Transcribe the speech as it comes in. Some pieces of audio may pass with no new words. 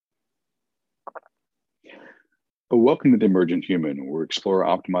Welcome to the Emergent Human, where we explore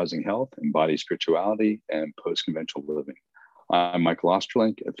optimizing health, embodied spirituality, and post-conventional living. I'm Michael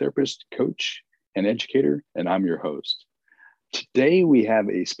Ostrolenk, a therapist, coach, and educator, and I'm your host. Today, we have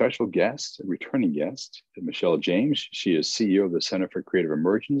a special guest, a returning guest, Michelle James. She is CEO of the Center for Creative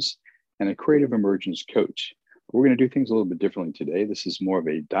Emergence and a Creative Emergence Coach. We're going to do things a little bit differently today. This is more of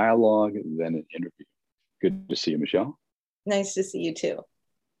a dialogue than an interview. Good to see you, Michelle. Nice to see you too.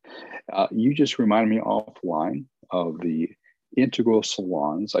 You just reminded me offline of the integral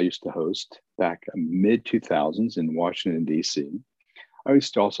salons I used to host back mid-2000s in Washington, D.C. I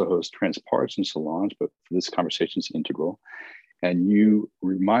used to also host transpartisan salons, but for this conversation, it's integral. And you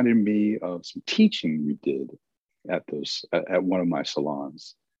reminded me of some teaching you did at one of my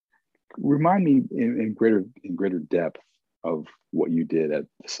salons. Remind me in greater depth of what you did at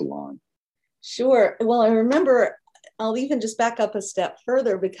the salon. Sure. Well, I remember, I'll even just back up a step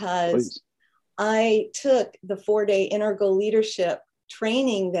further because Please. I took the 4-day integral leadership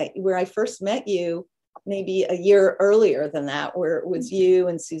training where I first met you maybe a year earlier than that, where it was you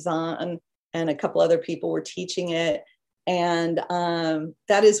and Suzanne and a couple other people were teaching it. And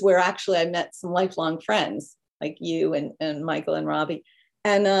that is where actually I met some lifelong friends like you and Michael and Robbie.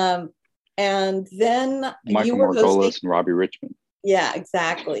 And then Michael you were Margolis and Robbie Richmond. Yeah,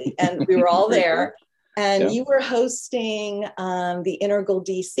 exactly. And we were all there. And Yeah. You were hosting the Integral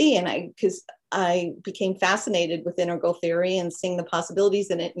DC, and because I became fascinated with integral theory and seeing the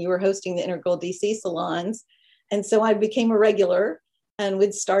possibilities in it. And you were hosting the Integral DC salons. And so I became a regular and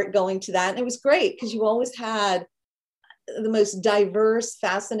would start going to that. And it was great because you always had the most diverse,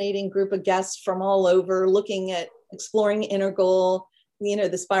 fascinating group of guests from all over looking at exploring integral,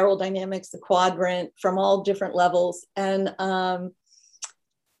 the spiral dynamics, the quadrant from all different levels. And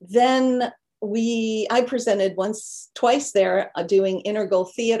then I presented twice there doing integral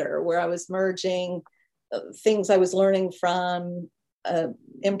theater, where I was merging things I was learning from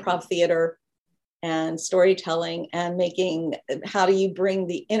improv theater and storytelling and making, how do you bring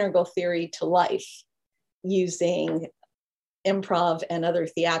the integral theory to life using improv and other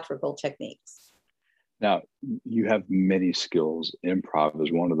theatrical techniques. Now, you have many skills. Improv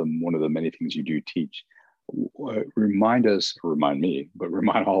is one of the many things you do teach. Remind me, but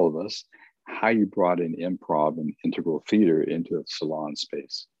remind all of us how you brought in improv and integral theater into the salon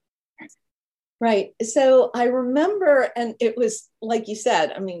space. Right. So I remember, and it was like you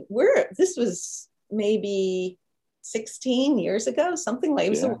said, I mean, this was maybe 16 years ago, something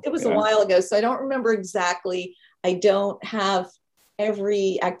like it was a while ago. So I don't remember exactly. I don't have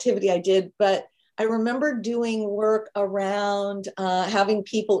every activity I did, but I remember doing work around having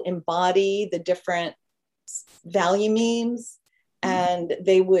people embody the different value memes, and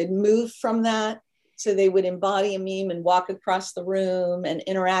they would move from that. So they would embody a meme and walk across the room and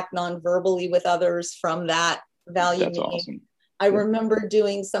interact non-verbally with others from that value That's meme. Awesome. I remember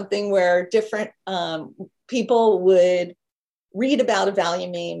doing something where different people would read about a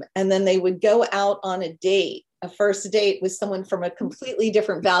value meme, and then they would go out on a date, a first date with someone from a completely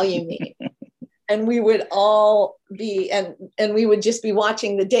different value meme. And we would all be, and we would just be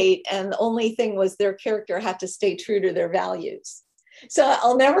watching the date. And the only thing was their character had to stay true to their values. So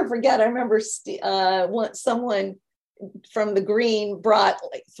I'll never forget, I remember someone from the Green brought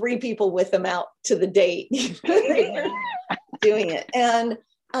like 3 people with them out to the date. They were doing it. And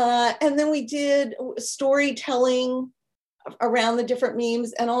then we did storytelling around the different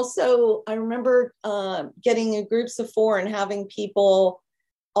memes. And also I remember getting in groups of 4 and having people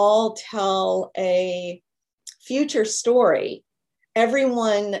all tell a future story.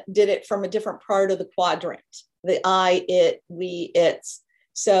 Everyone did it from a different part of the quadrant. The I, it, we, it's.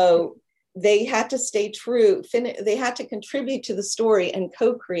 So they had to stay true. They had to contribute to the story and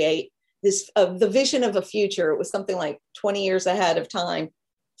co-create this the vision of a future. It was something like 20 years ahead of time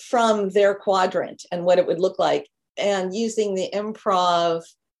from their quadrant and what it would look like, and using the improv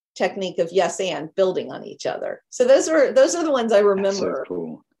technique of yes and building on each other. So those are the ones I remember. That's so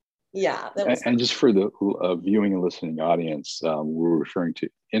cool. Yeah. And just for the viewing and listening audience, we're referring to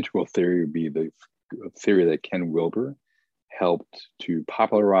integral theory would be the theory that Ken Wilber helped to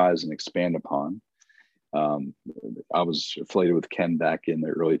popularize and expand upon. I was affiliated with Ken back in the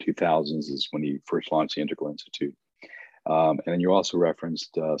early 2000s is when he first launched the Integral Institute. And then you also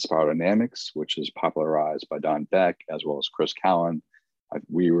referenced spiral dynamics, which is popularized by Don Beck, as well as Chris Cowan.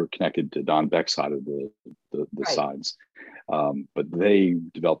 We were connected to Don Beck's side of the right. sides. But they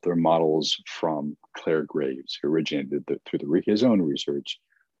developed their models from Claire Graves, who originated through his own research,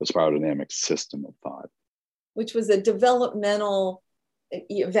 the spiral dynamics system of thought. Which was a developmental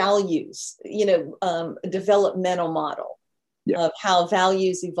values, a developmental model. Yeah. of how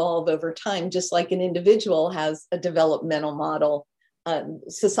values evolve over time, just like an individual has a developmental model,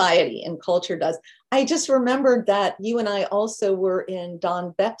 society and culture does. I just remembered that you and I also were in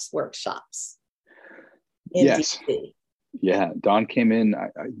Don Beck's workshops in Yes. DC. Yeah. Don came in.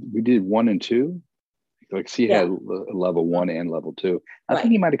 We did 1 and 2. Like she had level 1 and level 2. I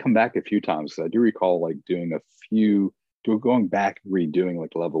think he might have come back a few times. I do recall like doing going back redoing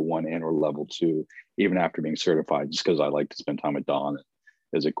like level 1 and or level 2, even after being certified, just because I like to spend time with Don.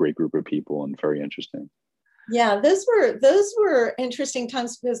 There's a great group of people and very interesting. Yeah, those were interesting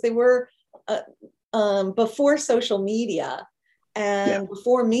times because they were before social media and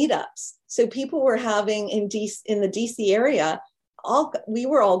before meetups. So people were having in the DC area, we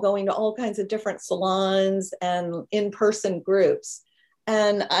were all going to all kinds of different salons and in-person groups.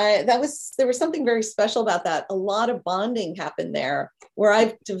 And there was something very special about that. A lot of bonding happened there, where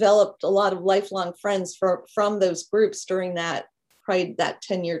I've developed a lot of lifelong friends from those groups during that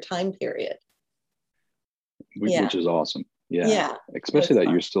 10-year time period. Which is awesome. Yeah. Especially that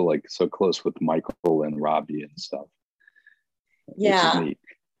you're still like so close with Michael and Robbie and stuff. Yeah. Which is neat.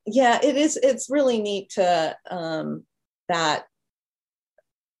 Yeah, it is. It's really neat to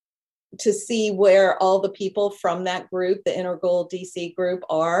see where all the people from that group, the Integral DC group,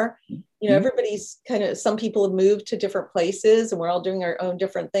 are. Everybody's some people have moved to different places and we're all doing our own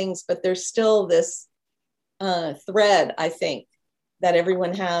different things, but there's still this thread, I think, that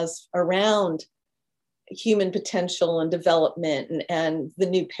everyone has around human potential and development and the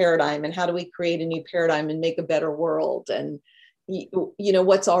new paradigm, and how do we create a new paradigm and make a better world, and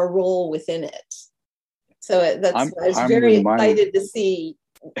what's our role within it. So I was very excited to see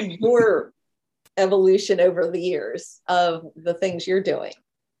your evolution over the years of the things you're doing.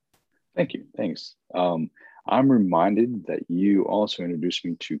 Thank you. Thanks. I'm reminded that you also introduced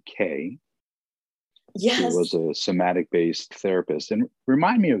me to Kay. Yes. Who was a somatic-based therapist. And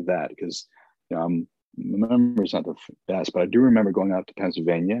remind me of that, because my memory's not the best, but I do remember going out to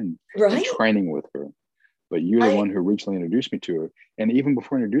Pennsylvania and training with her. But you're the one who originally introduced me to her. And even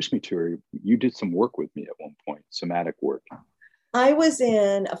before you introduced me to her, you did some work with me at one point, somatic work. I was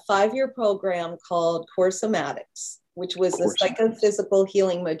in a 5-year program called Core Somatics, which was a psychophysical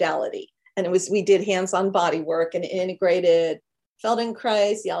healing modality. And we did hands-on body work and integrated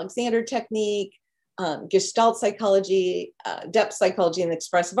Feldenkrais, the Alexander technique, Gestalt psychology, depth psychology, and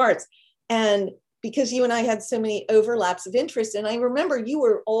expressive arts. And because you and I had so many overlaps of interest, and I remember you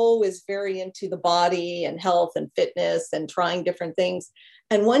were always very into the body and health and fitness and trying different things.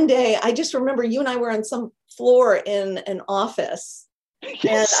 And one day, I just remember you and I were on some floor in an office,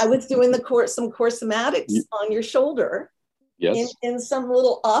 and I was doing some core somatics on your shoulder in some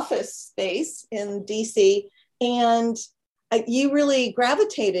little office space in DC. And you really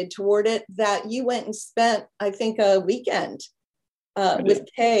gravitated toward it, that you went and spent, I think, a weekend with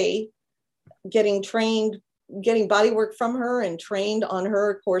Kay, getting body work from her and trained on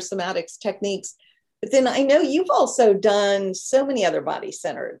her core somatics techniques. But then I know you've also done so many other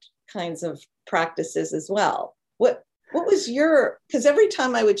body-centered kinds of practices as well. What was because every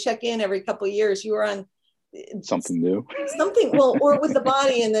time I would check in every couple of years, you were on something new. Or with the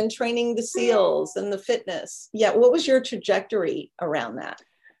body, and then training the SEALs and the fitness. Yeah. What was your trajectory around that?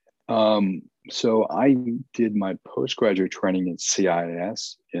 So I did my postgraduate training at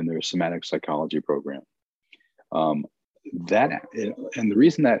CIS in their somatic psychology program. And the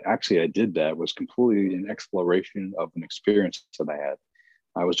reason that actually I did that was completely an exploration of an experience that I had.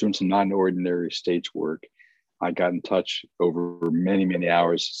 I was doing some non-ordinary stage work. I got in touch over many, many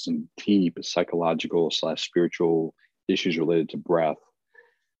hours, some deep psychological / spiritual issues related to breath,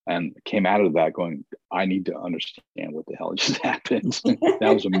 and came out of that going, I need to understand what the hell just happened.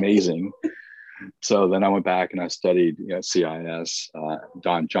 That was amazing. So then I went back and I studied CIS.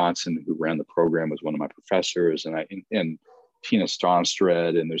 Don Johnson, who ran the program, was one of my professors, and Tina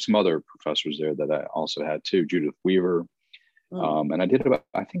Stronstred, and there's some other professors there that I also had too, Judith Weaver. And I did about,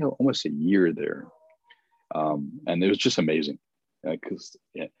 I think, almost a year there. And it was just amazing.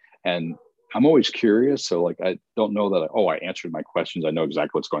 And I'm always curious. So like, I don't know that, I answered my questions. I know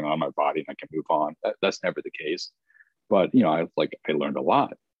exactly what's going on in my body and I can move on. That's never the case. But, I learned a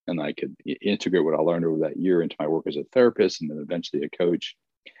lot. And I could integrate what I learned over that year into my work as a therapist and then eventually a coach.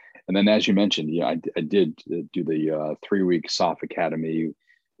 And then, as you mentioned, I did do the 3-week SOF Academy,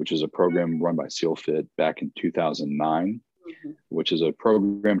 which is a program run by SEALFIT back in 2009, which is a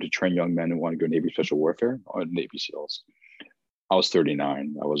program to train young men who want to go Navy Special Warfare or Navy SEALs. I was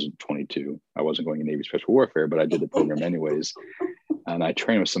 39. I wasn't 22. I wasn't going to Navy Special Warfare, but I did the program anyways. And I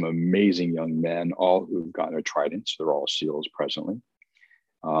trained with some amazing young men, all who've gotten their tridents. They're all SEALs presently.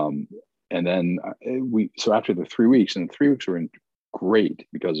 And then so after the 3 weeks, and the 3 weeks were great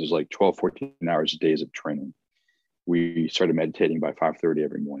because it was like 12, 14 hours a days of training. We started meditating by 5:30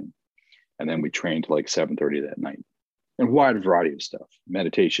 every morning. And then we trained till like 7:30 that night. And a wide variety of stuff,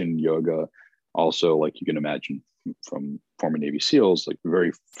 meditation, yoga, also like you can imagine from former Navy SEALs, like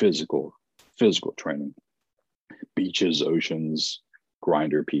very physical training, beaches, oceans,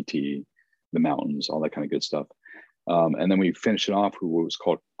 grinder, PT, the mountains, all that kind of good stuff. And then we finished it off with what was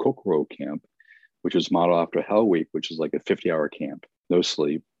called Kokoro Camp, which was modeled after Hell Week, which is like a 50-hour camp, no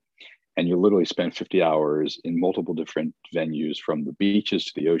sleep. And you literally spend 50 hours in multiple different venues, from the beaches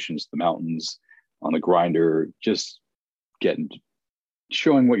to the oceans, the mountains, on the grinder, just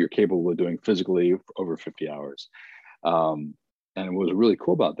showing what you're capable of doing physically over 50 hours. And what was really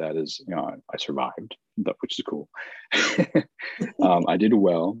cool about that is, I survived, which is cool. I did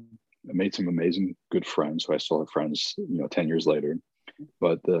well. I made some amazing good friends who I still have friends, 10 years later.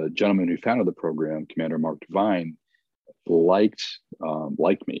 But the gentleman who founded the program, Commander Mark Devine, liked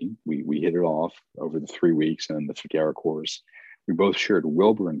me. We hit it off over the 3 weeks and the 50-hour course. We both shared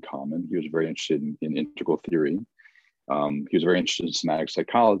Wilbur in common. He was very interested in integral theory. He was very interested in somatic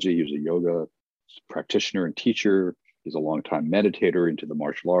psychology. He was a yoga practitioner and teacher. He's a longtime meditator into the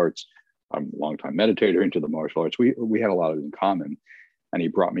martial arts. I'm a longtime meditator into the martial arts. We had a lot of it in common. And he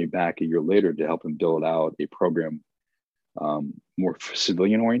brought me back a year later to help him build out a program more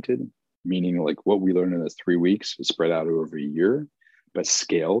civilian oriented, meaning like what we learned in the 3 weeks is spread out over a year, but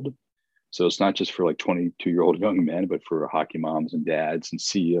scaled. So it's not just for like 22-year-old young men, but for hockey moms and dads and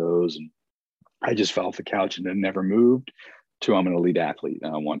CEOs. And I just fell off the couch and then never moved to I'm an elite athlete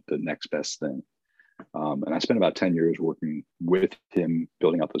and I want the next best thing. And I spent about 10 years working with him,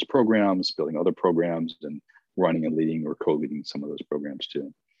 building out those programs, building other programs, and running and leading or co-leading some of those programs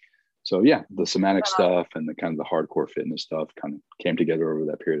too. So yeah, the somatic stuff and the kind of the hardcore fitness stuff kind of came together over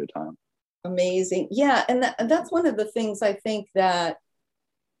that period of time. Amazing. Yeah. And that's one of the things I think that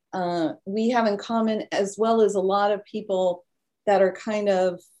we have in common, as well as a lot of people that are kind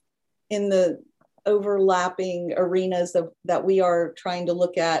of in the overlapping arenas that we are trying to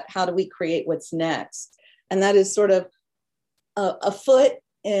look at. How do we create what's next? And that is sort of a foot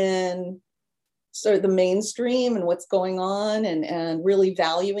in sort of the mainstream and what's going on, and really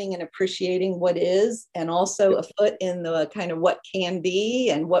valuing and appreciating what is, and also a foot in the kind of what can be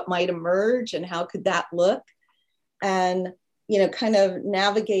and what might emerge and how could that look, and kind of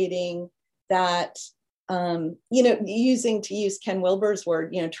navigating that, to use Ken Wilber's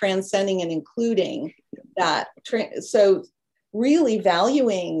word, transcending and including that. So really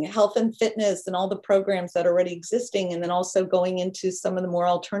valuing health and fitness and all the programs that are already existing, and then also going into some of the more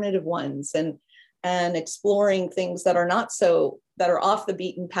alternative ones and exploring things that are that are off the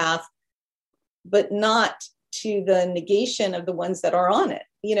beaten path, but not to the negation of the ones that are on it,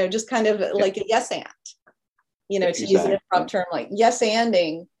 just kind of like a yes and, to use an improv term, like yes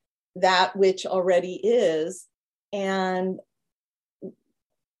anding that which already is. And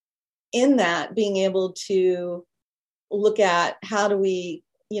in that, being able to look at how do we,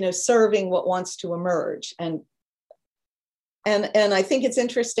 serving what wants to emerge. And I think it's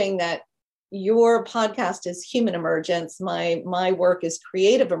interesting that your podcast is Human Emergence. My work is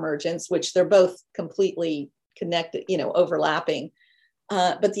Creative Emergence, which they're both completely connected, overlapping.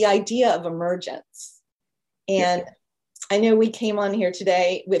 But the idea of emergence. And I know we came on here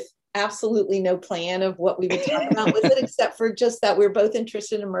today with absolutely no plan of what we would talk about with it, except for just that we're both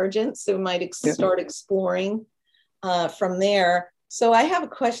interested in emergence. So we might start exploring from there. So I have a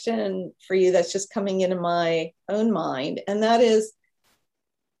question for you that's just coming into my own mind. And that is,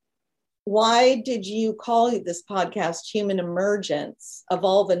 why did you call this podcast Human Emergence of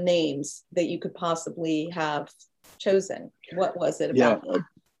all the names that you could possibly have chosen? What was it about? Yeah,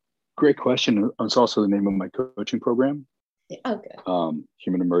 great question. It's also the name of my coaching program. Okay.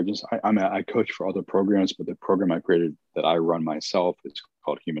 Human Emergence. I coach for other programs, but the program I created that I run myself is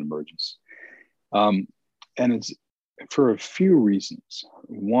called Human Emergence. And it's for a few reasons.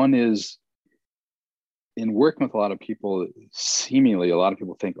 One is, in working with a lot of people, seemingly a lot of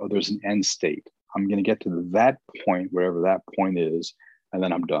people think, oh, there's an end state. I'm going to get to that point, whatever that point is, and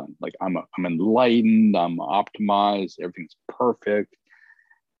then I'm done. Like I'm enlightened, I'm optimized, everything's perfect.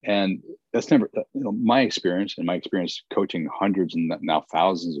 And that's never, my experience coaching hundreds and now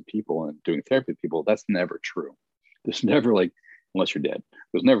thousands of people and doing therapy with people, that's never true. There's never, like, unless you're dead,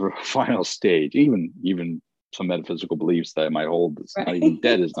 there's never a final stage. Even some metaphysical beliefs that I might hold, it's not even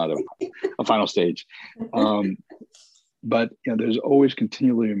dead is not a final stage. But there's always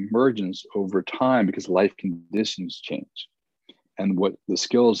continually emergence over time because life conditions change. And what the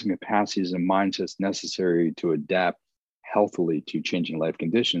skills and capacities and mindsets necessary to adapt healthily to changing life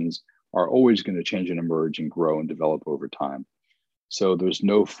conditions are always going to change and emerge and grow and develop over time. So there's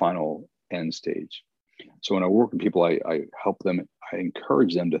no final end stage. So when I work with people, I help them, I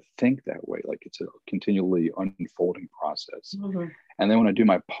encourage them to think that way, like it's a continually unfolding process. Mm-hmm. And then when I do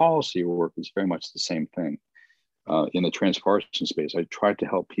my policy work, it's very much the same thing. In the transformation space, I try to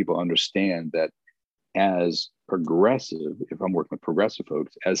help people understand that as progressive, if I'm working with progressive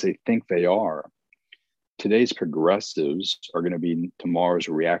folks, as they think they are, today's progressives are going to be tomorrow's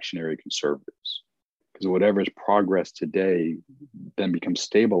reactionary conservatives. Because whatever is progress today then becomes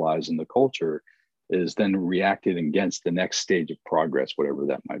stabilized in the culture is then reacted against the next stage of progress, whatever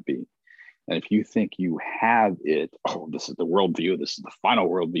that might be. And if you think you have it, oh, this is the worldview, this is the final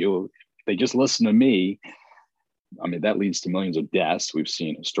worldview, if they just listen to me, I mean, that leads to millions of deaths we've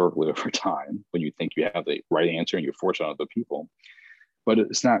seen historically over time when you think you have the right answer and you force it on other people. But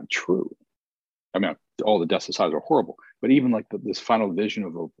it's not true. I mean, all the deaths aside are horrible, but even like this final vision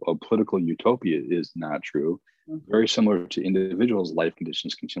of a political utopia is not true. Mm-hmm. Very similar to individuals' life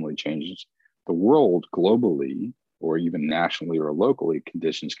conditions continually changes. The world globally, or even nationally or locally,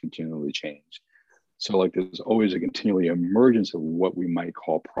 conditions continually change. So like there's always a continually emergence of what we might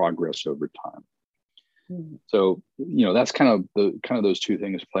call progress over time. Mm-hmm. So, you know, that's kind of those two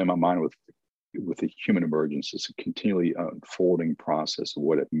things play in my mind with the human emergence. It's a continually unfolding process of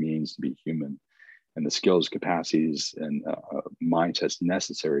what it means to be human and the skills, capacities, and mindsets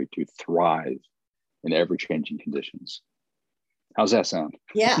necessary to thrive in ever-changing conditions. How's that sound?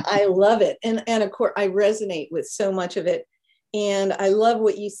 Yeah, I love it. And of course, I resonate with so much of it. And I love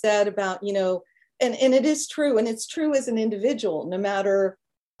what you said about, you know, and it is true. And it's true as an individual, no matter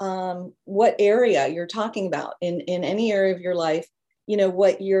what area you're talking about in any area of your life, you know,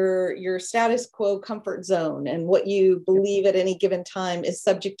 what your status quo comfort zone and what you believe at any given time is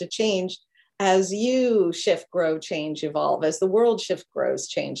subject to change as you shift, grow, change, evolve, as the world shifts, grows,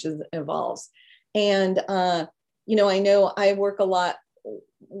 changes, evolves. And, you know I work a lot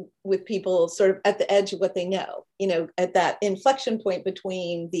with people sort of at the edge of what they know, you know, at that inflection point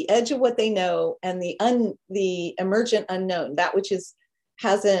between the edge of what they know and the emergent unknown, that which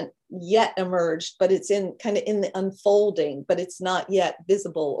hasn't yet emerged, but it's in the unfolding, but it's not yet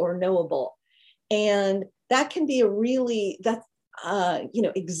visible or knowable. And that can be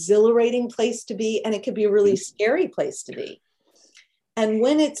exhilarating place to be. And it could be a really scary place to be. And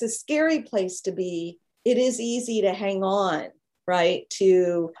when it's a scary place to be, it is easy to hang on, right?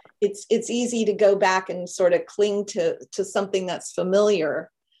 It's easy to go back and sort of cling to something that's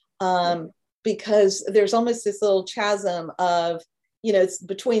familiar, because there's almost this little chasm of, you know, it's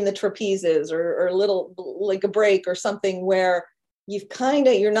between the trapezes or a little like a break or something where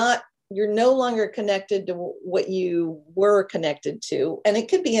you're no longer connected to what you were connected to. And it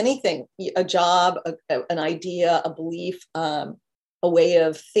could be anything, a job, an idea, a belief, a way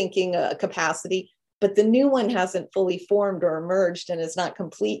of thinking, a capacity, but the new one hasn't fully formed or emerged and is not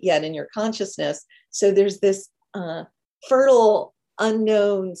complete yet in your consciousness. So there's this fertile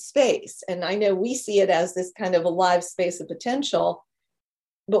unknown space. And I know we see it as this kind of a live space of potential,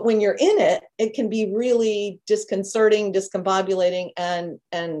 but when you're in it, it can be really disconcerting, discombobulating, and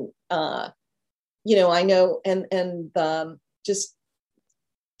you know, I know, just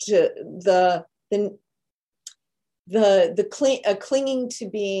to the clinging to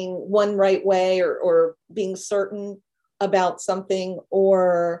being one right way or being certain about something,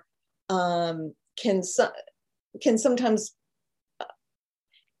 or can sometimes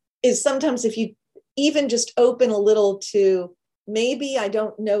if you even just open a little to, maybe I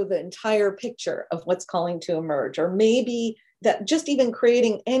don't know the entire picture of what's calling to emerge, or maybe that just even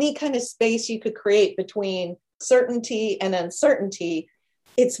creating any kind of space you could create between certainty and uncertainty,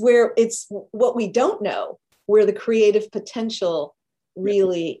 it's what we don't know, where the creative potential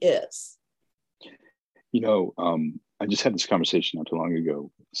really is. You know, I just had this conversation not too long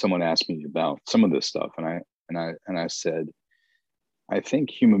ago. Someone asked me about some of this stuff, and I said, I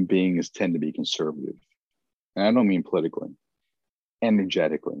think human beings tend to be conservative, and I don't mean politically,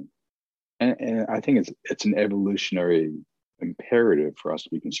 energetically, and I think it's an evolutionary imperative for us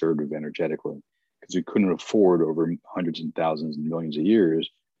to be conservative energetically, because we couldn't afford over hundreds and thousands and millions of years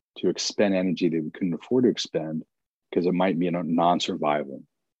to expend energy that we couldn't afford to expend because it might be a non-survival.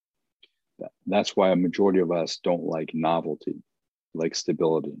 That's why a majority of us don't like novelty, like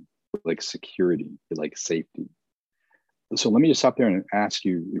stability, like security, like safety. So let me just stop there and ask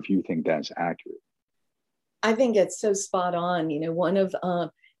you if you think that's accurate. I think it's so spot on. You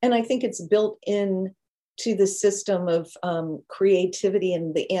know, and I think it's built in to the system of creativity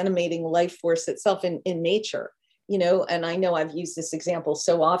and the animating life force itself in nature. You know, and I know I've used this example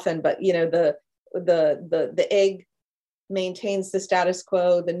so often, but you know, the egg maintains the status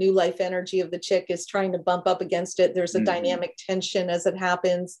quo. The new life energy of the chick is trying to bump up against it. There's a dynamic tension as it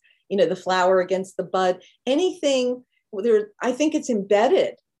happens, the flower against the bud, anything there. I think it's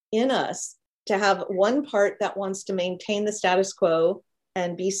embedded in us to have one part that wants to maintain the status quo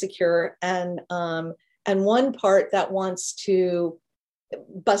and be secure, and one part that wants to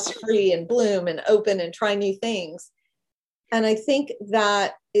bust free and bloom and open and try new things. And I think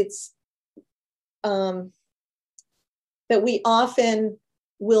that it's that we often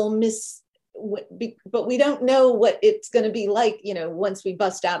will but we don't know what it's going to be like, once we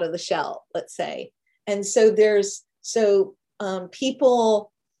bust out of the shell, let's say. And so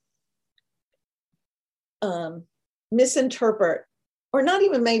people misinterpret, or not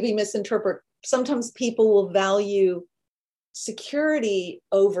even maybe misinterpret. Sometimes people will value security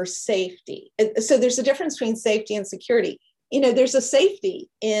over safety. So there's a difference between safety and security. There's a safety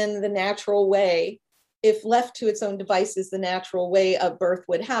in the natural way. If left to its own devices, the natural way of birth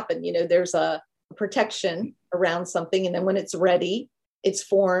would happen. There's a protection around something. And then when it's ready, it's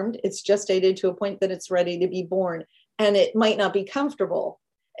formed, it's gestated to a point that it's ready to be born. And it might not be comfortable.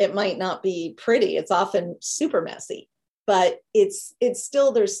 It might not be pretty. It's often super messy, but it's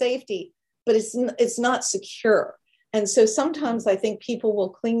still there's safety, but it's not secure. And so sometimes I think people will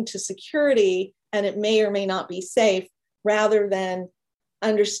cling to security, and it may or may not be safe, rather than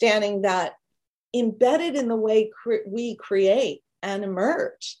understanding that embedded in the way we create and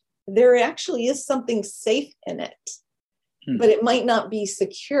emerge, there actually is something safe in it, but it might not be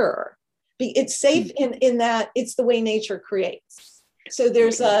secure. It's safe in that it's the way nature creates. So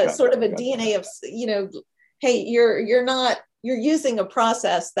there's a sort of a DNA of, hey, you're using a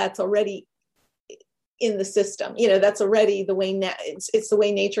process that's already in the system. That's already the way it's the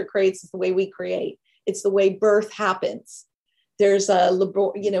way nature creates. It's the way we create. It's the way birth happens. There's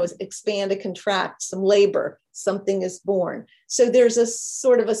expand, a contract, some labor, something is born. So there's a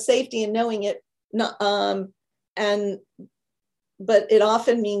sort of a safety in knowing it, but it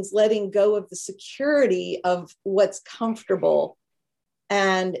often means letting go of the security of what's comfortable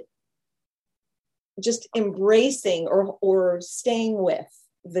and just embracing or staying with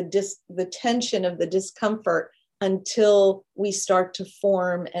the tension of the discomfort until we start to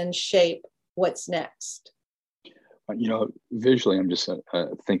form and shape what's next. Visually, I'm just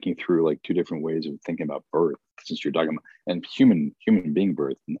thinking through like two different ways of thinking about birth, since you're talking about and human being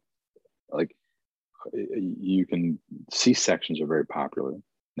birth. Like you can C-sections are very popular.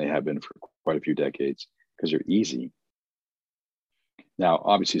 They have been for quite a few decades because they're easy. Now,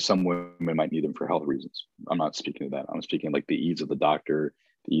 obviously, some women might need them for health reasons. I'm not speaking of that. I'm speaking like the ease of the doctor,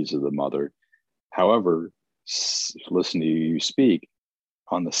 the ease of the mother. However, listen to you speak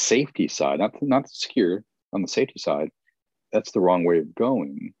on the safety side, not secure. On the safety side, that's the wrong way of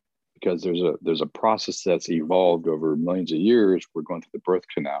going, because there's a process that's evolved over millions of years. We're going through the birth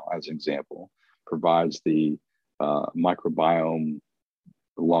canal, as an example, provides the microbiome,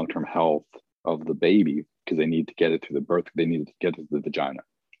 long-term health of the baby, because they need to get it through the birth. They need to get it to the vagina,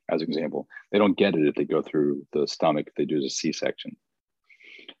 as an example. They don't get it if they go through the stomach. If they do a C-section.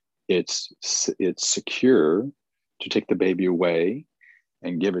 It's secure to take the baby away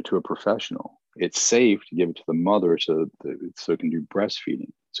and give it to a professional. It's safe to give it to the mother so it can do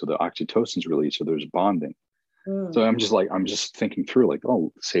breastfeeding. So the oxytocin's released, so there's bonding. So I'm just thinking through like,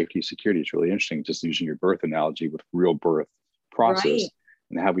 oh, safety, security is really interesting. Just using your birth analogy with real birth process, right,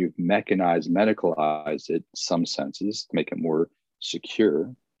 and how we've medicalized it in some senses to make it more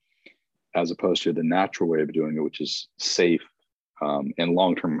secure, as opposed to the natural way of doing it, which is safe and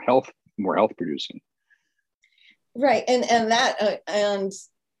long-term health, more health producing. Right, and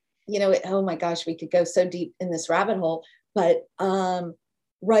oh my gosh, we could go so deep in this rabbit hole, but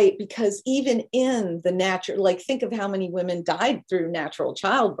right, because even in the natural, like think of how many women died through natural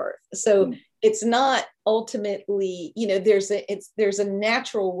childbirth. So it's not ultimately, there's a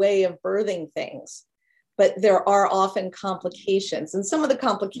natural way of birthing things, but there are often complications, and some of the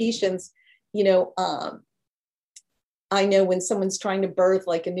complications, I know when someone's trying to birth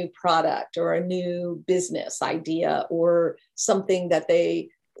like a new product or a new business idea or something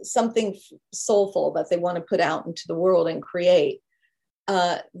soulful that they want to put out into the world and create,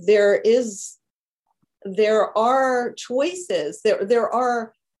 there are choices, there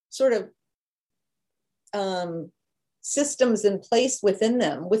are sort of systems in place within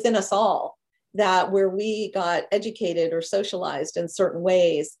us all, that where we got educated or socialized in certain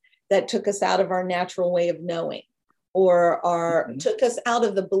ways that took us out of our natural way of knowing, or took us out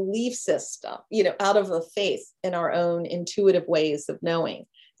of the belief system, out of the faith in our own intuitive ways of knowing,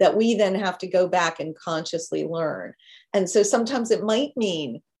 that we then have to go back and consciously learn. And so sometimes it might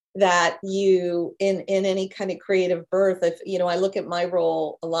mean that you in any kind of creative birth, if I look at my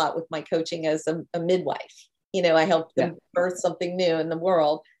role a lot with my coaching as a midwife. I help them birth something new in the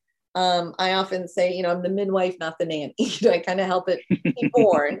world. I often say, I'm the midwife, not the nanny. I kind of help it be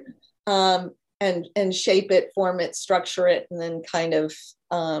born, and shape it, form it, structure it, and then kind of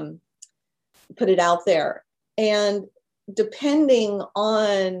put it out there. And depending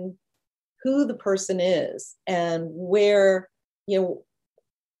on who the person is and where,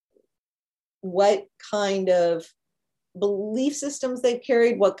 what kind of belief systems they've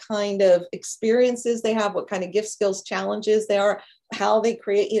carried, what kind of experiences they have, what kind of gift, skills, challenges they are, how they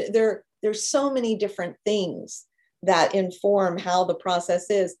create, there's so many different things that inform how the process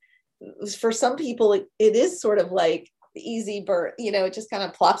is. For some people, it is sort of like the easy birth, it just kind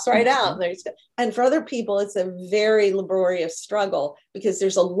of plops right out. And for other people, it's a very laborious struggle because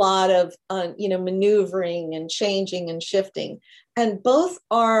there's a lot of, maneuvering and changing and shifting. And both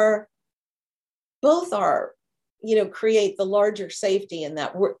are, create the larger safety in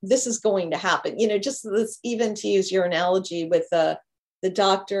that this is going to happen. Just this, even to use your analogy with the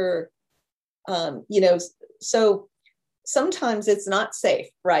doctor, so sometimes it's not safe,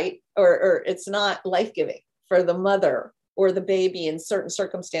 right? Or it's not life-giving for the mother or the baby in certain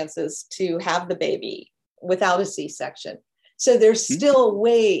circumstances to have the baby without a C-section. So there's still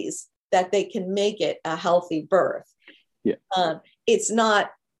ways that they can make it a healthy birth. Yeah. It's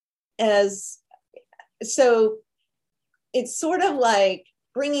not as, so it's sort of like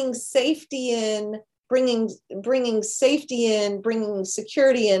bringing safety in, bringing security in,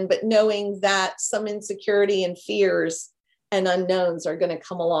 but knowing that some insecurity and fears and unknowns are going to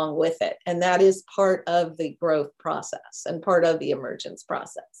come along with it. And that is part of the growth process and part of the emergence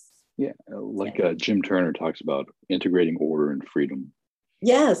process. Yeah. Jim Turner talks about integrating order and freedom.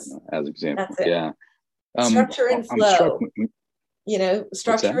 Yes. As example. Yeah. Structure and flow.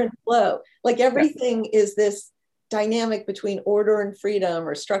 Structure and flow. Like everything is this dynamic between order and freedom,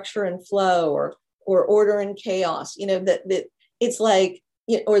 or structure and flow, or order and chaos. That it's like,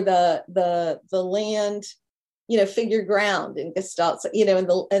 or the land, figure ground in Gestalt,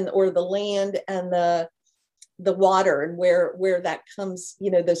 or the land and the water, and where that comes,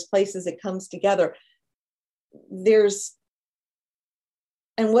 those places it comes together.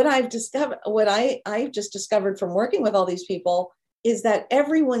 And what I've just discovered from working with all these people is that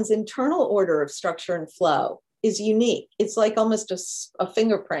everyone's internal order of structure and flow is unique. It's like almost a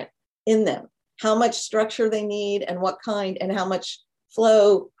fingerprint in them, how much structure they need and what kind, and how much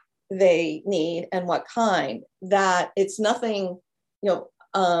flow they need and what kind. That it's nothing,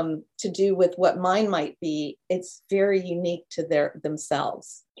 to do with what mine might be. It's very unique to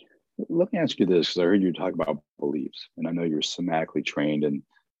themselves. Let me ask you this, because I heard you talk about beliefs, and I know you're somatically trained and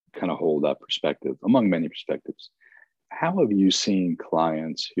kind of hold that perspective among many perspectives. How have you seen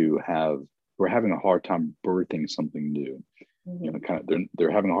clients who are having a hard time birthing something new?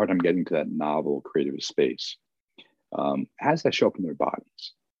 They're having a hard time getting to that novel creative space. How does that show up in their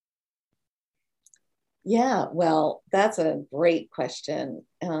bodies? Yeah, well, that's a great question.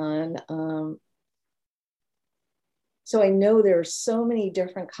 And so I know there are so many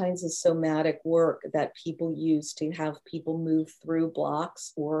different kinds of somatic work that people use to have people move through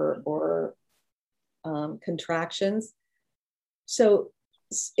blocks or contractions. So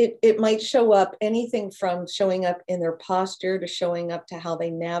it might show up anything from showing up in their posture to showing up to how they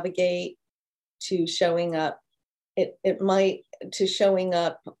navigate to showing up. It might to showing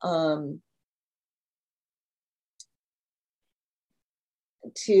up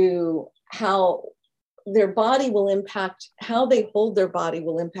to how their body will impact, how they hold their body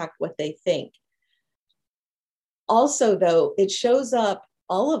will impact what they think. Also, though, it shows up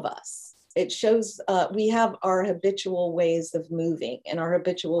all of us. It shows we have our habitual ways of moving and our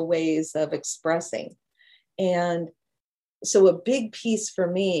habitual ways of expressing. And so a big piece for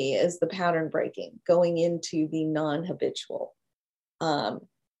me is the pattern breaking, going into the non-habitual.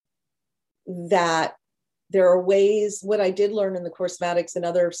 That there are ways, what I did learn in the core somatics and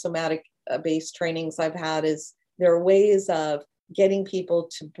other somatic based trainings I've had is there are ways of getting people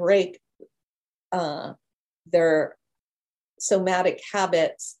to break their somatic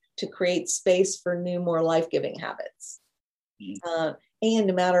habits to create space for new, more life-giving habits. And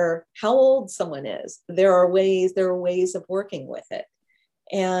no matter how old someone is, there are ways of working with it.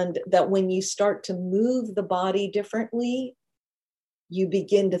 And that when you start to move the body differently, you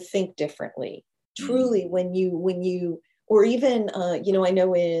begin to think differently. Truly, when you, or even, I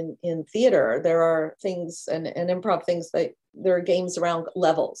know in theater, there are things and improv things that there are games around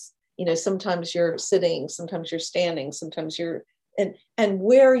levels. Sometimes you're sitting, sometimes you're standing, sometimes and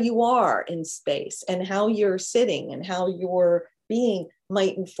where you are in space and how you're sitting and how you're being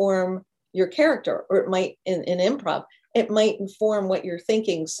might inform your character, or it might in improv, it might inform what you're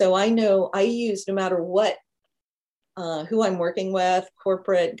thinking. So I know I use, no matter what, who I'm working with,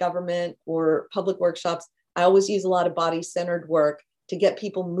 corporate, government, or public workshops, I always use a lot of body-centered work to get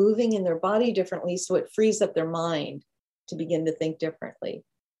people moving in their body differently, so it frees up their mind to begin to think differently.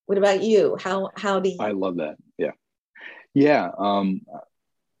 What about you? How do you? I love that. Yeah. Yeah.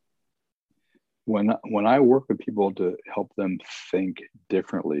 When I work with people to help them think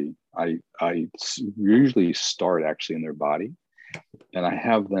differently, I usually start actually in their body, and I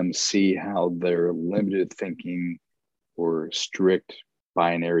have them see how their limited thinking or strict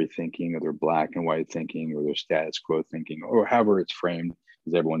binary thinking, or their black and white thinking, or their status quo thinking, or however it's framed,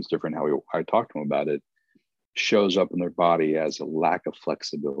 because everyone's different how I talk to them about it, shows up in their body as a lack of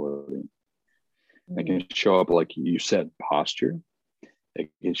flexibility. It can show up, like you said, posture. It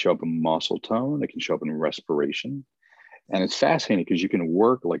can show up in muscle tone. It can show up in respiration. And it's fascinating because you can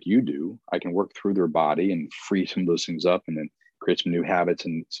work like you do. I can work through their body and free some of those things up, and then create some new habits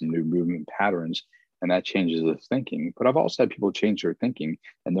and some new movement patterns. And that changes the thinking. But I've also had people change their thinking,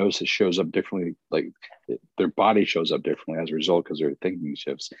 and notice it shows up differently. Like their body shows up differently as a result, because their thinking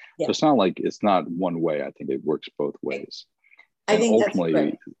shifts. Yeah. So it's not one way. I think it works both ways. I think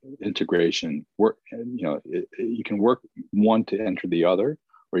ultimately, integration work. You can work one to enter the other,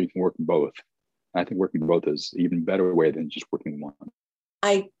 or you can work both. I think working both is an even better way than just working one.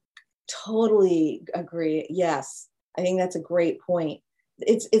 I totally agree. Yes, I think that's a great point.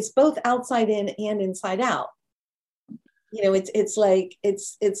 It's both outside in and inside out. It's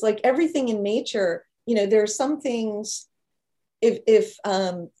like everything in nature. There are some things. If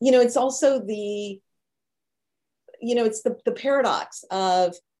it's also the. It's the paradox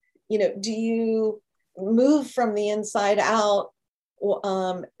of, do you move from the inside out,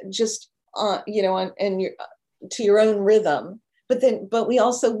 just to your own rhythm, but we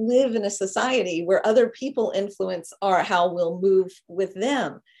also live in a society where other people influence how we'll move with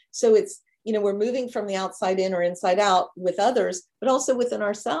them. So it's, we're moving from the outside in or inside out with others, but also within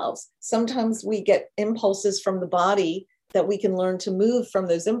ourselves. Sometimes we get impulses from the body that we can learn to move from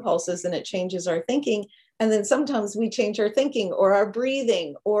those impulses, and it changes our thinking. And then sometimes we change our thinking or our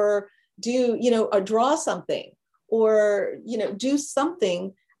breathing, or do, or draw something, or, do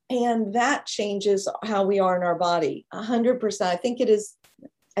something. And that changes how we are in our body. 100%. I think it is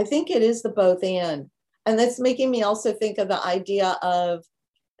the both and that's making me also think of the idea of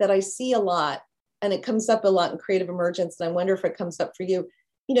that I see a lot, and it comes up a lot in creative emergence. And I wonder if it comes up for you,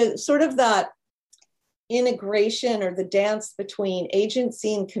 sort of that integration, or the dance between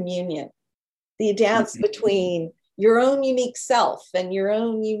agency and communion. The dance between your own unique self and your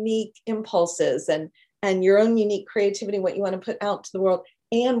own unique impulses and your own unique creativity, what you want to put out to the world,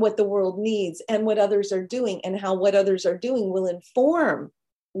 and what the world needs, and what others are doing, and how what others are doing will inform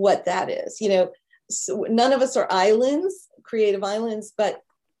what that is. So none of us are islands, creative islands, but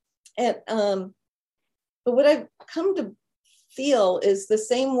what I've come to feel is the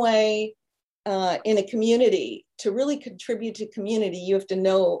same way in a community. To really contribute to community, you have to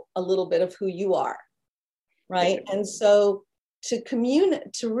know a little bit of who you are, right? And so to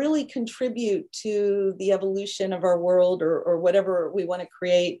really contribute to the evolution of our world, or whatever we want to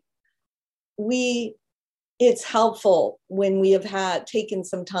create, it's helpful when we have taken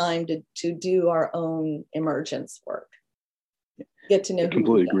some time to do our own emergence work. Get to know. I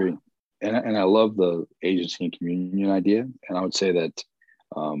completely agree, and I love the agency and communion idea. And I would say that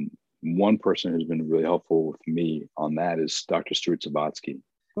one person who's been really helpful with me on that is Dr. Stuart Sabatsky.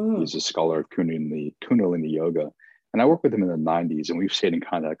 He's a scholar of Kundalini Yoga. And I worked with him in the 90s, and we've stayed in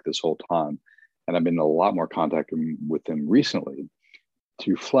contact this whole time. And I've been in a lot more contact with him recently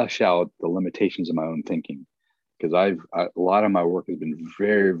to flesh out the limitations of my own thinking. Because a lot of my work has been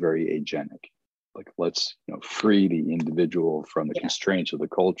very, very agenic. Like, let's free the individual from the constraints of the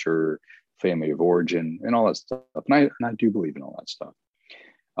culture, family of origin, and all that stuff. And I do believe in all that stuff.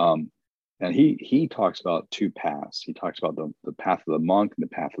 And he talks about two paths. He talks about the path of the monk and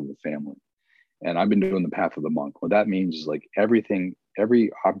the path of the family. And I've been doing the path of the monk. What that means is, like, every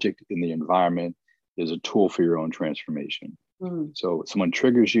object in the environment is a tool for your own transformation. So if someone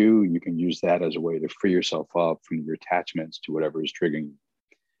triggers you, you can use that as a way to free yourself up from your attachments to whatever is triggering you.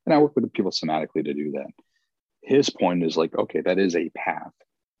 And I work with the people somatically to do that. His point is, like, okay, that is a path.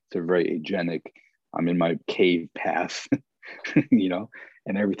 It's a very agenic, I'm in my cave path,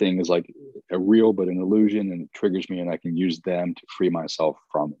 and everything is like a real but an illusion, and it triggers me, and I can use them to free myself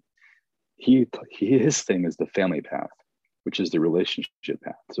from it. His thing is the family path, which is the relationship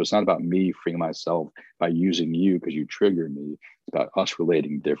path. So it's not about me freeing myself by using you because you trigger me. It's about us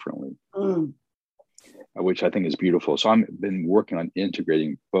relating differently. which I think is beautiful. So I've been working on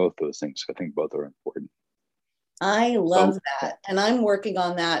integrating both those things. I think both are important. I love that. And I'm working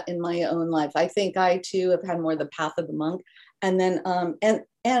on that in my own life. I think I too have had more the path of the monk. And then,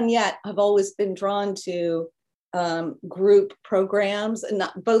 and yet I've always been drawn to group programs, and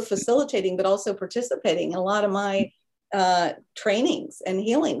not both facilitating, but also participating. A lot of my trainings and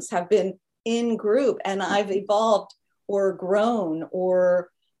healings have been in group, and I've evolved or grown or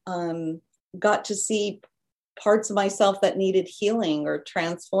got to see parts of myself that needed healing or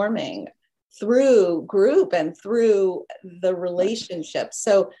transforming through group and through the relationship.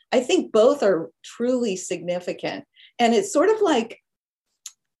 So I think both are truly significant. And it's sort of like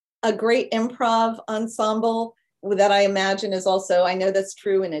a great improv ensemble that I imagine is also, I know that's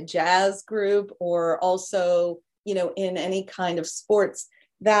true in a jazz group or also, you know, in any kind of sports,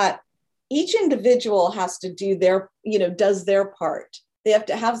 that each individual has to do their, you know, does their part. They have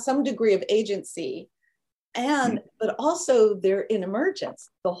to have some degree of agency. And, but also they're in emergence.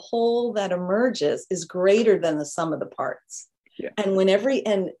 The whole that emerges is greater than the sum of the parts. Yeah. And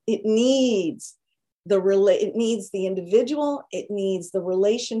and it needs it needs the individual, it needs the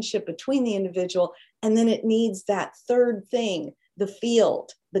relationship between the individual, and then it needs that third thing, the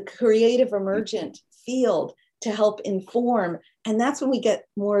field, the creative emergent field to help inform. And that's when we get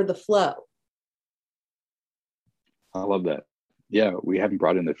more of the flow. I love that. Yeah, we haven't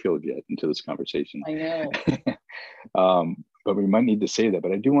brought in the field yet into this conversation. I know. But we might need to say that.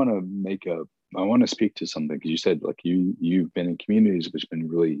 But I do want to I want to speak to something, because you said like you've been in communities which have been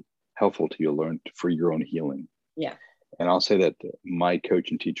really helpful to you learn for your own healing. Yeah. And I'll say that my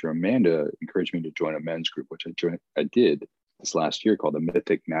coach and teacher Amanda encouraged me to join a men's group, which I did this last year, called the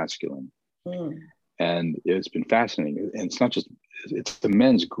Mythic Masculine. And it's been fascinating. And it's not just, it's the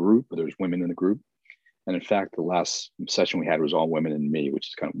men's group, but there's women in the group. And in fact, the last session we had was all women and me,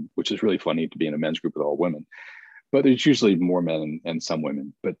 which is really funny to be in a men's group with all women. But there's usually more men and some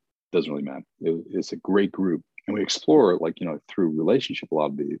women, but it doesn't really matter. It's a great group. And we explore, like, you know, through relationship, a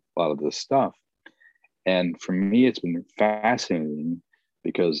lot of this stuff. And for me, it's been fascinating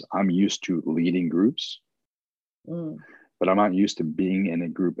because I'm used to leading groups, but I'm not used to being in a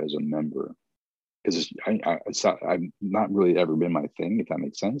group as a member, because I've not really ever been my thing, if that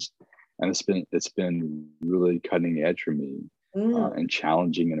makes sense. And it's been really cutting edge for me and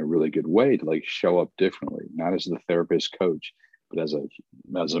challenging in a really good way to like show up differently, not as the therapist coach, but as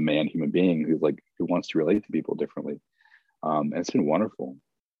a man, human being who wants to relate to people differently. And it's been wonderful.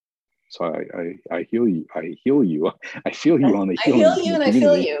 So I heal you. I feel you on the healing. I heal you and I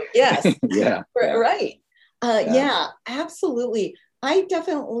feel you. Yes. Yeah. Right. Yeah, absolutely. I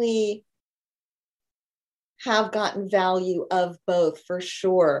definitely have gotten value of both, for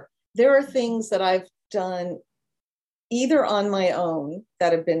sure. There are things that I've done either on my own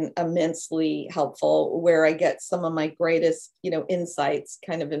that have been immensely helpful, where I get some of my greatest, you know, insights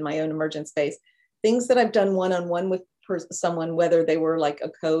kind of in my own emergent space. Things that I've done one-on-one with someone, whether they were like a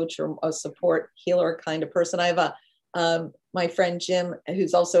coach or a support healer kind of person. I have my friend Jim,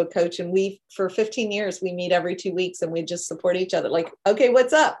 who's also a coach, and for 15 years, we meet every 2 weeks and we just support each other. Like, okay,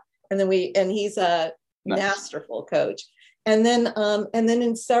 what's up? And then he's a masterful coach. And then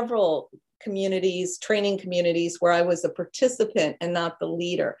in several communities, training communities, where I was a participant and not the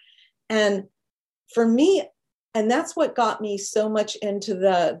leader. And for me, and that's what got me so much into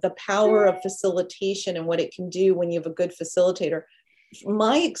the power of facilitation and what it can do when you have a good facilitator.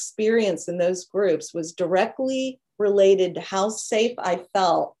 My experience in those groups was directly related to how safe I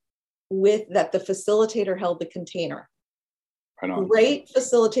felt with that the facilitator held the container. Great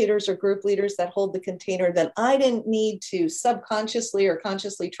facilitators or group leaders that hold the container, that I didn't need to subconsciously or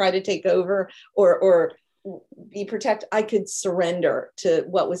consciously try to take over or be protected. I could surrender to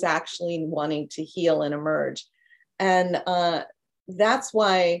what was actually wanting to heal and emerge. And that's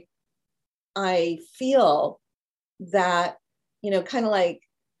why I feel that, you know, kind of like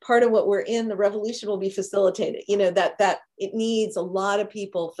part of what we're in, the revolution will be facilitated, you know, that it needs a lot of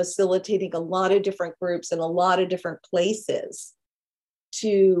people facilitating a lot of different groups in a lot of different places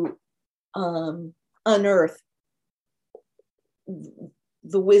to unearth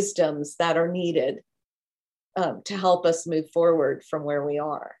the wisdoms that are needed to help us move forward from where we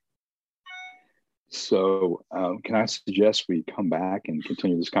are. So can I suggest we come back and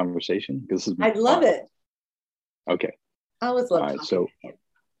continue this conversation? I'd love it. Okay. I always love it. So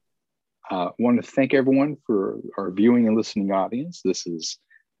I want to thank everyone for our viewing and listening audience. This is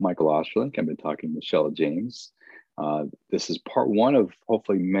Michael Ostrolenk. I've been talking to Michelle James. This is part one of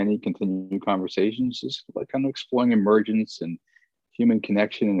hopefully many continued conversations, just like kind of exploring emergence and human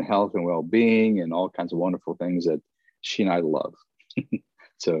connection and health and well-being and all kinds of wonderful things that she and I love.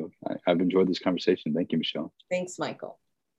 So I've enjoyed this conversation. Thank you, Michelle. Thanks, Michael.